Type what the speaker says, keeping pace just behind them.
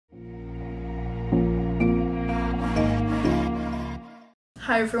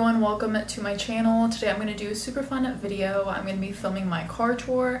Hi everyone, welcome to my channel. Today I'm going to do a super fun video. I'm going to be filming my car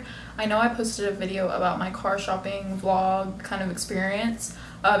tour. I know I posted a video about my car shopping vlog kind of experience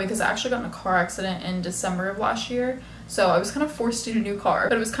because I actually got in a car accident in December of last year. So I was kind of forced to get a new car,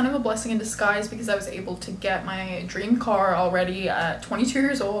 but it was kind of a blessing in disguise because I was able to get my dream car already at 22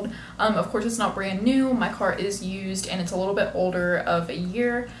 years old. Of course it's not brand new, my car is used and it's a little bit older of a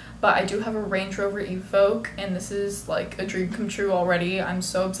year, but I do have a Range Rover Evoque and this is like a dream come true already. I'm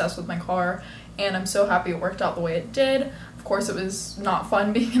so obsessed with my car and I'm so happy it worked out the way it did. Of course it was not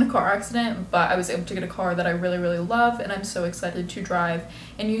fun being in a car accident, but I was able to get a car that I really love and I'm so excited to drive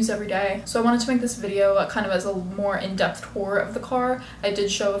and use every day. So I wanted to make this video kind of as a more in-depth tour of the car. I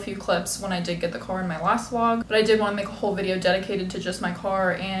did show a few clips when I did get the car in my last vlog, but I did want to make a whole video dedicated to just my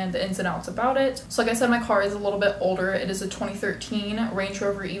car and the ins and outs about it. So like I said, my car is a little bit older. It is a 2013 Range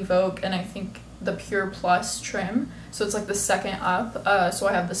Rover Evoque and I think the Pure Plus trim, so it's like the second up. So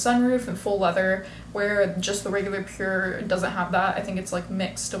I have the sunroof and full leather, where just the regular Pure doesn't have that. I think it's like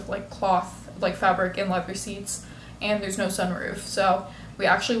mixed of like cloth, like fabric and leather seats, and there's no sunroof. So we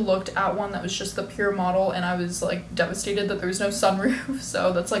actually looked at one that was just the Pure model and I was like devastated that there was no sunroof.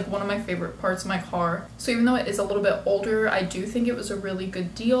 So that's like one of my favorite parts of my car. So even though it is a little bit older, I do think it was a really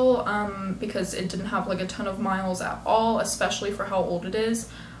good deal because it didn't have like a ton of miles at all, especially for how old it is.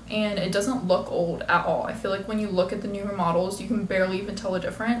 And it doesn't look old at all. I feel like when you look at the newer models, you can barely even tell a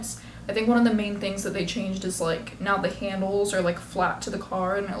difference. I think one of the main things that they changed is like now the handles are like flat to the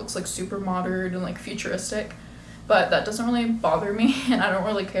car and it looks like super modern and like futuristic. But that doesn't really bother me and I don't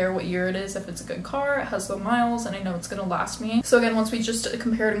really care what year it is. If it's a good car, it has low miles and I know it's gonna last me. So again, once we just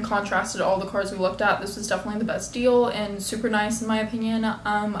compared and contrasted all the cars we looked at, this was definitely the best deal and super nice in my opinion.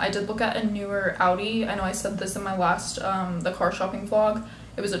 I did look at a newer Audi. I know I said this in my last the car shopping vlog.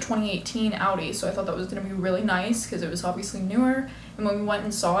 It was a 2018 Audi, so I thought that was going to be really nice because it was obviously newer. And when we went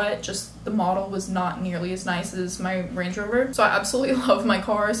and saw it, just the model was not nearly as nice as my Range Rover. So I absolutely love my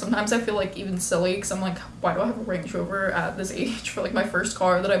car. Sometimes I feel like even silly because I'm like, why do I have a Range Rover at this age for like my first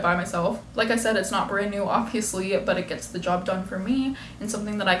car that I buy myself? Like I said, it's not brand new obviously, but it gets the job done for me and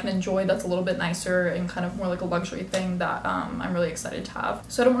something that I can enjoy that's a little bit nicer and kind of more like a luxury thing that I'm really excited to have.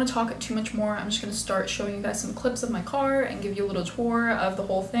 So I don't want to talk too much more. I'm just going to start showing you guys some clips of my car and give you a little tour of the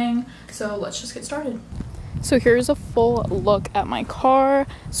whole thing. So let's just get started. So here's a full look at my car.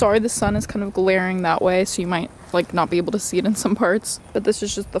 Sorry the sun is kind of glaring that way, so you might like not be able to see it in some parts, but this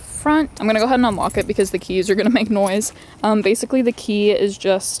is just the front. I'm gonna go ahead and unlock it because the keys are gonna make noise. Basically the key is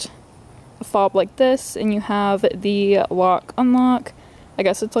just a fob like this and you have the lock unlock. I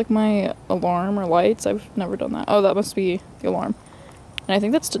guess it's like my alarm or lights. I've never done that. Oh, that must be the alarm. And I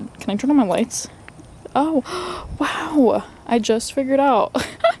think that's can I turn on my lights? Oh wow, I just figured out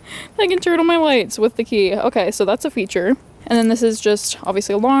I can turn on my lights with the key. Okay, so that's a feature. And then this is just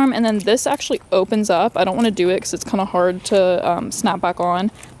obviously alarm, and then this actually opens up. I don't want to do it because it's kind of hard to snap back on,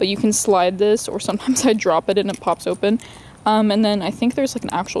 but you can slide this, or sometimes I drop it and it pops open. And then I think there's like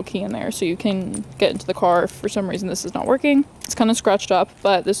an actual key in there so you can get into the car if for some reason this is not working. It's kind of scratched up,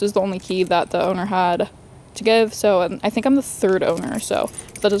 but this is the only key that the owner had to give, so I think I'm the third owner, so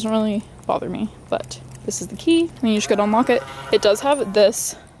that doesn't really bother me. But this is the key and you just gotta unlock it. It does have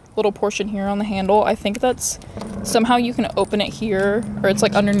this little portion here on the handle. I think that's somehow you can open it here, or it's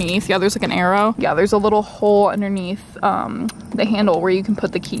like underneath. Yeah, there's like an arrow. Yeah, there's a little hole underneath the handle where you can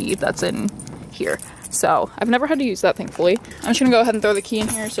put the key that's in here. So I've never had to use that, thankfully. I'm just gonna go ahead and throw the key in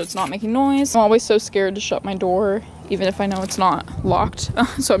here so it's not making noise. I'm always so scared to shut my door even if I know it's not locked,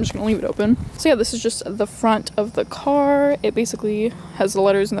 so I'm just gonna leave it open. So yeah, this is just the front of the car. It basically has the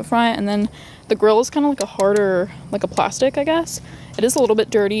letters in the front, and then the grille is kind of like a harder, like a plastic, I guess. It is a little bit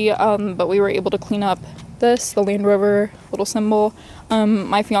dirty, but we were able to clean up this, the Land Rover little symbol.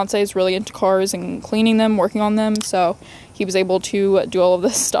 My fiance is really into cars and cleaning them, working on them, so he was able to do all of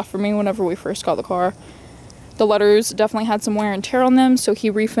this stuff for me whenever we first got the car. The letters definitely had some wear and tear on them, so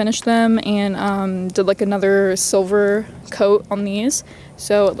he refinished them and did like another silver coat on these,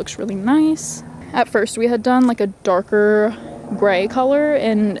 so it looks really nice. At first we had done like a darker gray color,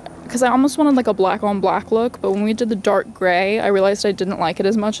 and because I almost wanted like a black on black look, but when we did the dark gray I realized I didn't like it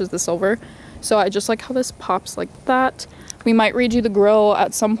as much as the silver, so I just like how this pops like that. We might redo the grille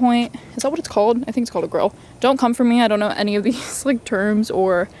at some point. Is that what it's called? I think it's called a grille. Don't come for me, I don't know any of these like terms,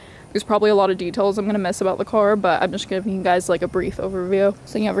 or there's probably a lot of details I'm gonna miss about the car, but I'm just giving you guys like a brief overview.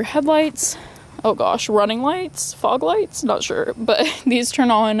 So you have your headlights. Oh gosh, running lights, fog lights, not sure, but these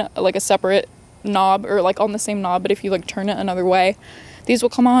turn on like a separate knob, or like on the same knob, but if you like turn it another way, these will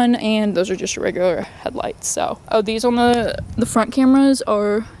come on, and those are just regular headlights. So these on the front cameras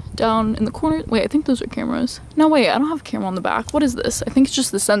are down in the corner. Wait, I think those are cameras. No, wait, I don't have a camera on the back. What is this? I think it's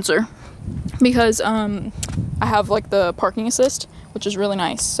just the sensor, because I have like the parking assist, which is really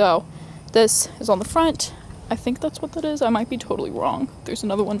nice. So this is on the front. I think that's what that is. I might be totally wrong. There's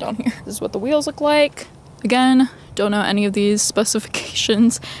another one down here. This is what the wheels look like. Again, don't know any of these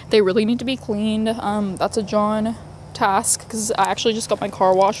specifications. They really need to be cleaned. That's a John task, because I actually just got my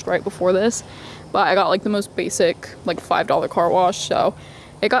car washed right before this, but I got like the most basic like $5 car wash, so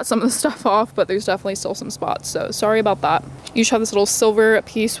it got some of the stuff off, but there's definitely still some spots, so sorry about that. You just have this little silver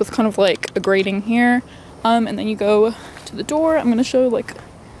piece with kind of like a grating here, and then you go to the door. I'm gonna show like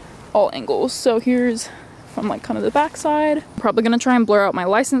all angles. So here's from like kind of the back side. I'm probably gonna try and blur out my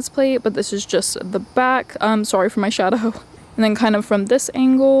license plate, but this is just the back. Sorry for my shadow. And then kind of from this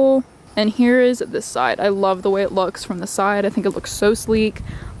angle, and here is this side. I love the way it looks from the side. I think it looks so sleek.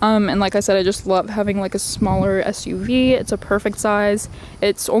 And like I said, I just love having like a smaller SUV. It's a perfect size.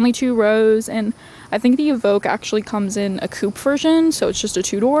 It's only 2 rows, and I think the Evoque actually comes in a coupe version, so it's just a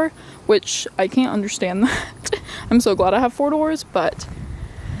 2-door, which I can't understand that. I'm so glad I have 4 doors, but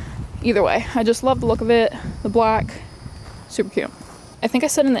either way, I just love the look of it. The black, super cute. I think I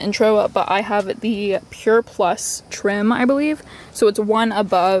said in the intro, but I have the Pure Plus trim, I believe. So it's one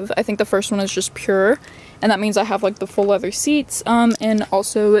above. I think the first one is just Pure, and that means I have like the full leather seats, and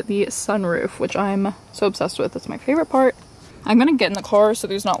also the sunroof, which I'm so obsessed with. That's my favorite part. I'm gonna get in the car so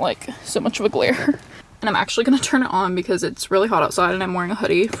there's not like so much of a glare. And I'm actually gonna turn it on because it's really hot outside and I'm wearing a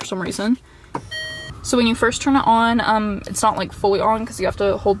hoodie for some reason. So when you first turn it on, it's not like fully on because you have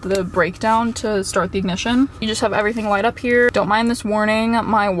to hold the brake down to start the ignition. You just have everything light up here. Don't mind this warning,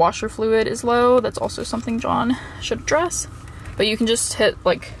 my washer fluid is low. That's also something John should address. But you can just hit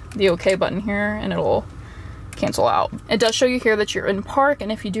like the OK button here and it'll cancel out. It does show you here that you're in park,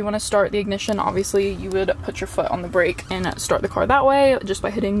 and if you do want to start the ignition, obviously you would put your foot on the brake and start the car that way just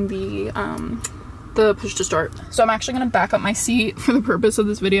by hitting the push to start. So I'm actually going to back up my seat for the purpose of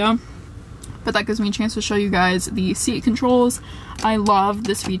this video. But that gives me a chance to show you guys the seat controls. I love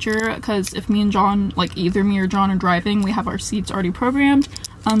this feature because if me and John, like either me or John are driving, we have our seats already programmed,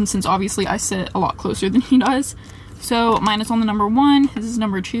 since obviously I sit a lot closer than he does. So mine is on the number 1, his is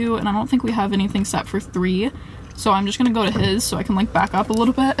number 2, and I don't think we have anything set for 3. So I'm just gonna go to his so I can like back up a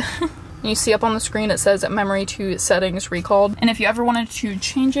little bit. You see up on the screen it says memory to settings recalled, and if you ever wanted to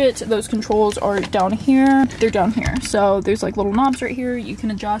change it, those controls are down here. They're down here. So there's like little knobs right here you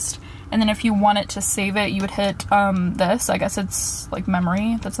can adjust. And then if you want it to save it, you would hit this. I guess it's like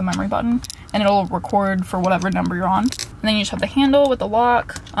memory. That's the memory button. And it'll record for whatever number you're on. And then you just have the handle with the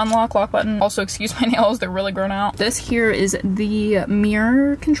lock, unlock, lock button. Also, excuse my nails, they're really grown out. This here is the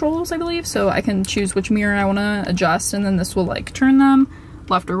mirror controls, I believe. So I can choose which mirror I want to adjust, and then this will like turn them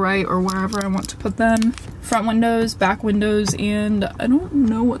left or right or wherever I want to put them. Front windows, back windows, and I don't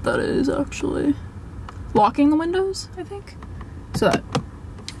know what that is actually. Locking the windows, I think. So that.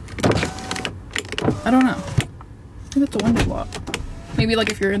 I don't know. I think it's a window lock. Maybe like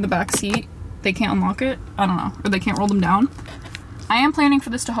if you're in the back seat, they can't unlock it. I don't know. Or they can't roll them down. I am planning for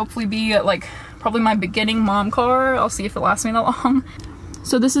this to hopefully be like probably my beginning mom car. I'll see if it lasts me that long.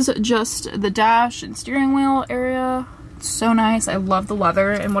 So this is just the dash and steering wheel area. It's so nice. I love the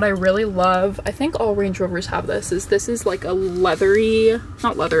leather, and what I really love, I think all Range Rovers have this is like a leathery,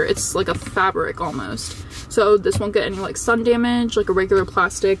 not leather, it's like a fabric almost. So this won't get any like sun damage like a regular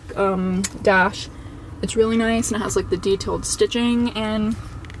plastic dash. It's really nice, and it has like the detailed stitching, and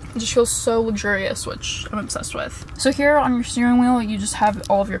it just feels so luxurious, which I'm obsessed with. So here on your steering wheel, you just have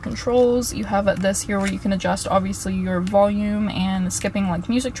all of your controls. You have this here where you can adjust obviously your volume and skipping like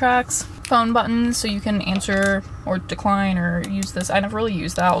music tracks. Phone buttons, so you can answer or decline or use this. I never really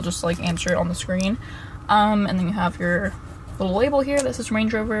use that. I'll just like answer it on the screen. And then you have your little label here. This is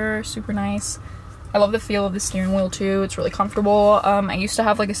Range Rover, super nice. I love the feel of the steering wheel too. It's really comfortable. I used to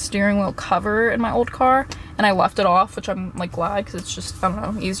have like a steering wheel cover in my old car, and I left it off, which I'm like glad because it's just, I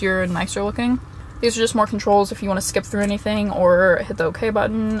don't know, easier and nicer looking. These are just more controls if you want to skip through anything or hit the OK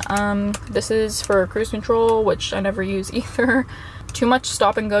button. This is for cruise control, which I never use either. Too much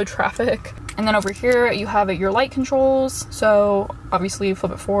stop and go traffic. And then over here you have your light controls. So obviously you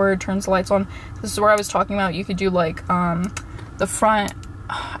flip it forward, turns the lights on. This is where I was talking about you could do like the front,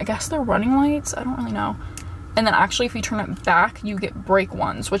 I guess they're running lights, I don't really know. And then actually if you turn it back, you get brake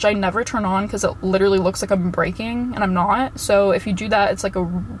ones, which I never turn on because it literally looks like I'm braking and I'm not. So if you do that, it's like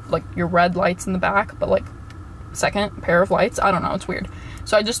your red lights in the back, but like second pair of lights. I don't know, it's weird.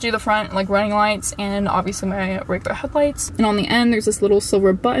 So I just do the front like running lights and obviously my regular headlights. And on the end there's this little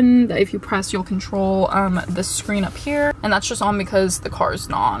silver button that if you press you'll control this screen up here, and that's just on because the car is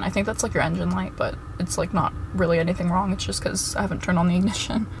not on. I think that's like your engine light, but it's like not really anything wrong, it's just because I haven't turned on the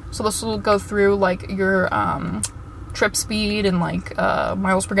ignition. So this will go through like your trip speed and like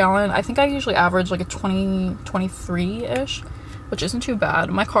miles per gallon. I think I usually average like a 23-ish, which isn't too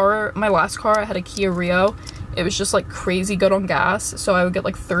bad. My last car, I had a Kia Rio. It was just like crazy good on gas, so I would get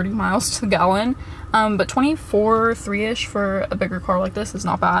like 30 miles to the gallon. But 24-3-ish for a bigger car like this is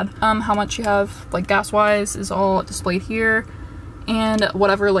not bad. How much you have like gas wise is all displayed here, and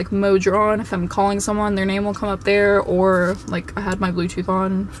whatever like mode you're on, if I'm calling someone, their name will come up there, or like I had my Bluetooth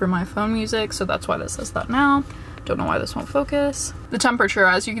on for my phone music, so that's why this says that now. Don't know why this won't focus. The temperature,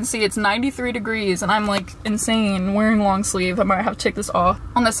 as you can see, it's 93 degrees and I'm like insane wearing long sleeve. I might have to take this off.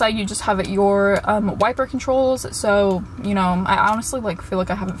 On this side you just have your wiper controls, so you know, I honestly like feel like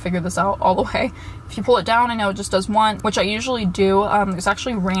I haven't figured this out all the way. If you pull it down, I know it just does one, which I usually do. There's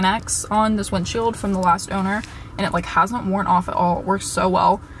actually Rain-X on this windshield from the last owner and it like hasn't worn off at all. It works so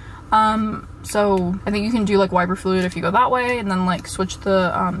well. So I think you can do like wiper fluid if you go that way, and then like switch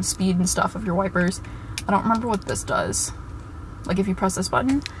the speed and stuff of your wipers. I don't remember what this does, like if you press this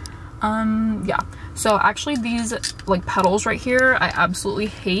button. Yeah, so actually these like pedals right here I absolutely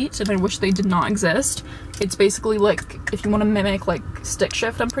hate and I wish they did not exist. It's basically like if you want to mimic like stick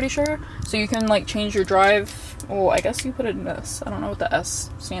shift, I'm pretty sure, so you can like change your drive. Well, I guess you put it in this. I don't know what the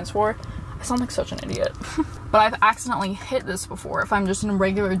S stands for. I sound like such an idiot. But I've accidentally hit this before. If I'm just in a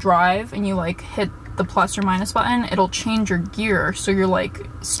regular drive and you like hit the plus or minus button, it'll change your gear, so you're like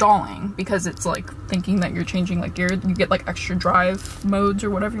stalling because it's like thinking that you're changing like gear. You get like extra drive modes or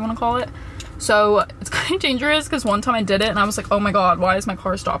whatever you want to call it. So it's kind of dangerous because one time I did it and I was like, oh my god, why is my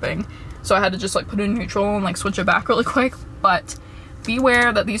car stopping? So I had to just like put it in neutral and like switch it back really quick. But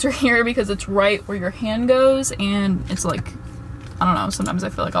beware that these are here because it's right where your hand goes, and it's like, I don't know, sometimes I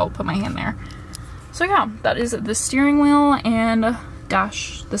feel like I'll put my hand there. So yeah, that is the steering wheel and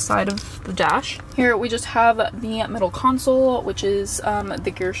dash, the side of the dash. Here we just have the middle console, which is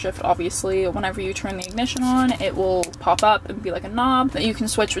the gear shift. Obviously whenever you turn the ignition on, it will pop up and be like a knob that you can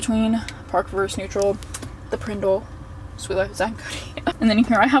switch between park, reverse, neutral, the Prindle, Sweet Life of Zach and Cody. And then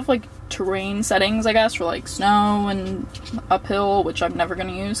here I have like terrain settings, I guess, for like snow and uphill, which I'm never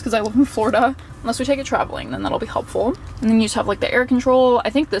gonna use because I live in Florida unless we take it traveling, then that'll be helpful. And then you just have like the air control.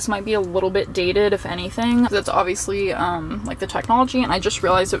 I think this might be a little bit dated, if anything. That's obviously like the technology, and I just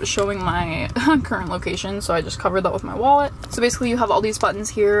realized it was showing my current location, so I just covered that with my wallet. So basically you have all these buttons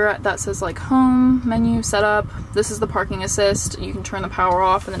here that says like home, menu, setup. This is the parking assist. You can turn the power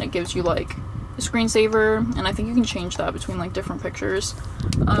off and then it gives you like a screensaver, and I think you can change that between like different pictures.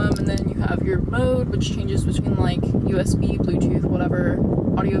 And then you have your mode, which changes between like USB, Bluetooth, whatever,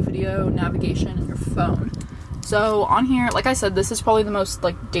 audio, video, navigation, and your phone. So on here, like I said, this is probably the most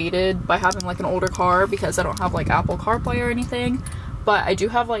like dated by having like an older car because I don't have like Apple CarPlay or anything, but I do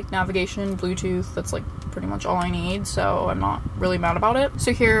have like navigation, Bluetooth. That's like pretty much all I need, so I'm not really mad about it.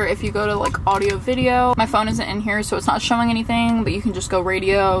 So here, if you go to like audio video, my phone isn't in here so it's not showing anything, but you can just go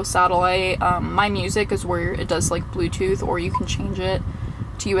radio, satellite. My music is where it does like Bluetooth, or you can change it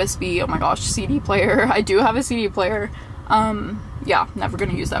to USB. Oh my gosh, CD player. I do have a CD player. Yeah, never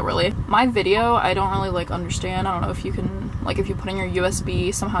gonna use that really. My video, I don't really like understand. I don't know if you can, like if you put in your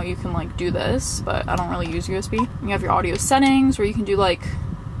USB, somehow you can like do this, but I don't really use USB. You have your audio settings where you can do like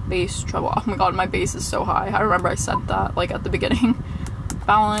bass, treble. Oh my god, my bass is so high. I remember I said that like at the beginning.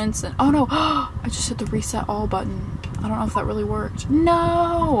 Balance, and oh no, I just hit the reset all button. I don't know if that really worked.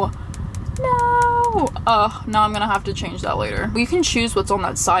 No! No! Now I'm gonna have to change that later. But you can choose what's on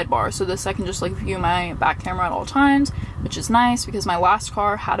that sidebar, so this I can just like view my back camera at all times, which is nice because my last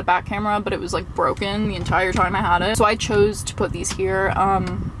car had a back camera, but it was like broken the entire time I had it. So I chose to put these here.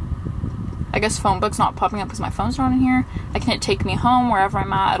 I guess phone book's not popping up because my phone's not in here. I can hit take me home wherever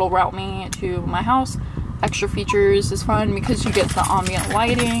I'm at. It'll route me to my house. Extra features is fun because you get the ambient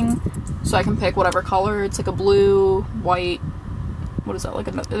lighting, so I can pick whatever color. It's like a blue, white, what is that, like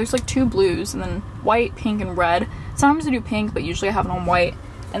there's like two blues, and then white, pink, and red. Sometimes I do pink, but usually I have it on white,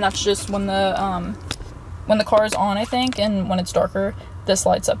 and that's just when the car is on, I think, and when it's darker, this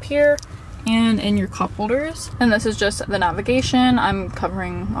lights up here and in your cup holders. And this is just the navigation. I'm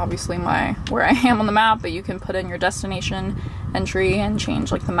covering obviously where I am on the map, but you can put in your destination entry and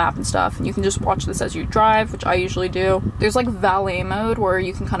change like the map and stuff, and you can just watch this as you drive, which I usually do. There's like valet mode where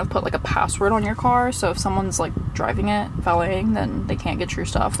you can kind of put like a password on your car, so if someone's like driving it, valeting, then they can't get your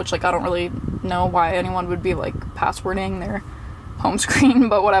stuff, which like I don't really know why anyone would be like passwording their home screen,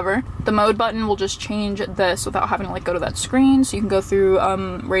 but whatever. The mode button will just change this without having to like go to that screen, so you can go through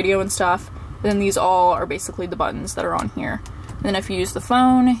radio and stuff. Then these all are basically the buttons that are on here. And then if you use the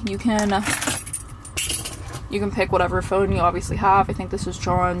phone, you can pick whatever phone you obviously have. I think this is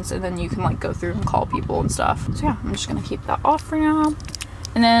John's, and then you can like go through and call people and stuff. So yeah, I'm just gonna keep that off for now.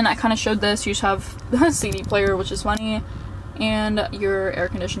 And then I kind of showed this. You just have the CD player, which is funny, and your air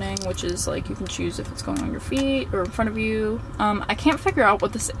conditioning, which is like you can choose if it's going on your feet or in front of you. I can't figure out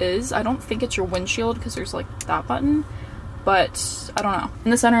what this is. I don't think it's your windshield because there's like that button, but I don't know.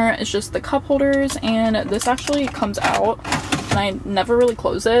 In the center is just the cup holders, and this actually comes out, and I never really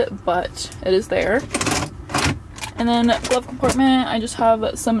close it, but it is there. And then glove compartment, I just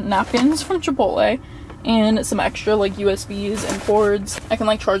have some napkins from Chipotle and some extra like USBs and cords. I can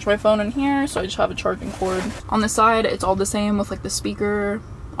like charge my phone in here, so I just have a charging cord. On the side, it's all the same with like the speaker,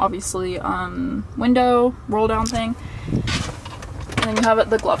 obviously window roll down thing. And then you have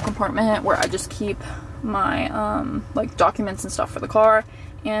the glove compartment where I just keep my like documents and stuff for the car.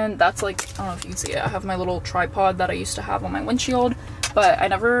 And that's like, I don't know if you can see it, I have my little tripod that I used to have on my windshield, but I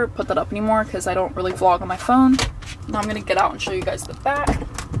never put that up anymore because I don't really vlog on my phone. Now I'm gonna get out and show you guys the back.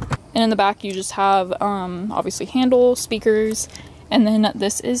 And in the back you just have obviously handle, speakers, and then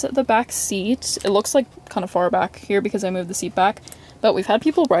this is the back seat. It looks like kind of far back here because I moved the seat back, but we've had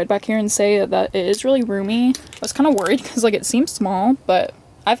people ride back here and say that it is really roomy. I was kind of worried because like it seems small, but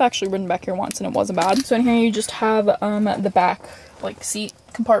I've actually ridden back here once and it wasn't bad. So in here you just have the back like seat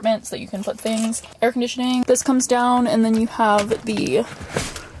compartments that you can put things. Air conditioning, this comes down, and then you have the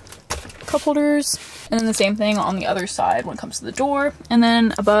cup holders, and then the same thing on the other side when it comes to the door. And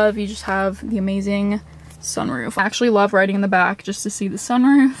then above you just have the amazing sunroof. I actually love riding in the back just to see the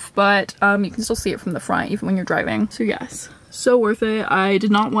sunroof, but you can still see it from the front even when you're driving. So yes, so worth it. I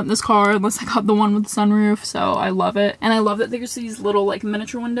did not want this car unless I got the one with the sunroof, so I love it. And I love that there's these little like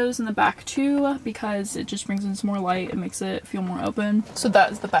miniature windows in the back too, because it just brings in some more light. It makes it feel more open. So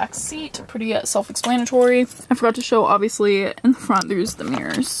that is the back seat. Pretty self-explanatory. I forgot to show, obviously in the front there's the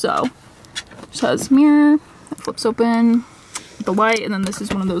mirrors. So it just has mirror, it flips open, the light, and then this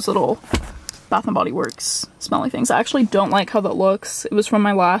is one of those little Bath and Body Works smelly things. I actually don't like how that looks. It was from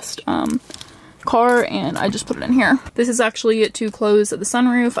my last car, and I just put it in here. This is actually to close the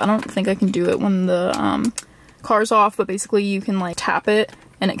sunroof. I don't think I can do it when the car's off, but basically you can like tap it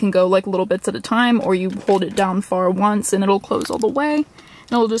and it can go like little bits at a time, or you hold it down far once and it'll close all the way, and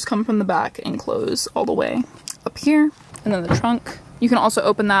it'll just come from the back and close all the way up here. And then the trunk, you can also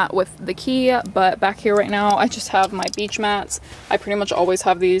open that with the key, but back here right now I just have my beach mats. I pretty much always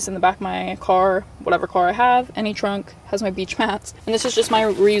have these in the back of my car, whatever car I have. Any trunk has my beach mats. And this is just my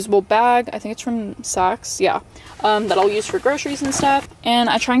reusable bag. I think it's from Saks, yeah, that I'll use for groceries and stuff. And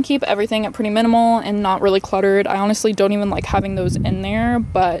I try and keep everything at pretty minimal and not really cluttered. I honestly don't even like having those in there,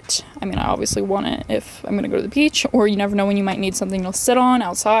 but I mean, I obviously want it if I'm gonna go to the beach, or you never know when you might need something to sit on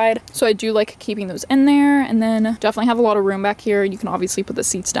outside. So I do like keeping those in there. And then definitely have a lot of room back here. You can obviously put the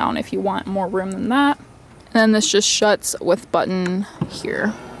seats down if you want more room than that. And then this just shuts with button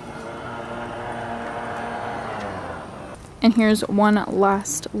here. And here's one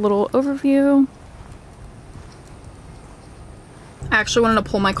last little overview. I actually wanted to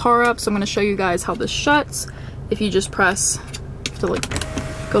pull my car up, so I'm going to show you guys how this shuts. If you just press to like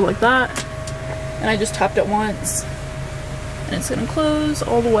go like that, and I just tapped it once, and it's going to close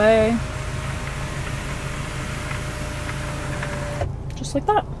all the way. Just like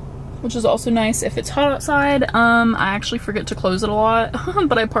that, which is also nice if it's hot outside. I actually forget to close it a lot,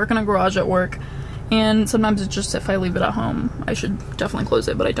 but I park in a garage at work, and sometimes it's just if I leave it at home. I should definitely close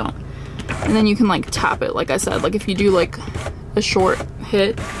it, but I don't. And then you can like tap it, like I said, like if you do like a short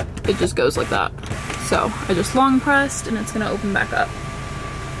hit, it just goes like that. So I just long pressed and it's gonna open back up.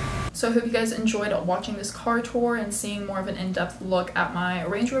 So I hope you guys enjoyed watching this car tour and seeing more of an in-depth look at my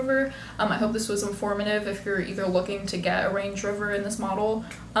Range Rover. I hope this was informative if you're either looking to get a Range Rover in this model.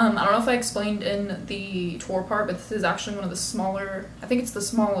 I don't know if I explained in the tour part, but this is actually one of the smaller, I think it's the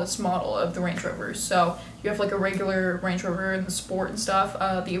smallest model of the Range Rovers. So you have like a regular Range Rover and the Sport and stuff.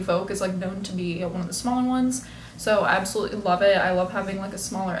 The Evoque is like known to be one of the smaller ones. So I absolutely love it. I love having like a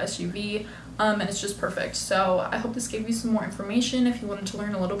smaller SUV. And it's just perfect. So I hope this gave you some more information if you wanted to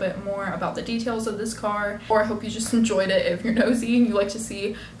learn a little bit more about the details of this car, or I hope you just enjoyed it if you're nosy and you like to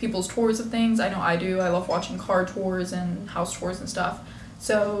see people's tours of things. I know I do. I love watching car tours and house tours and stuff.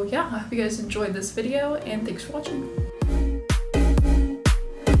 So yeah, I hope you guys enjoyed this video, and thanks for watching.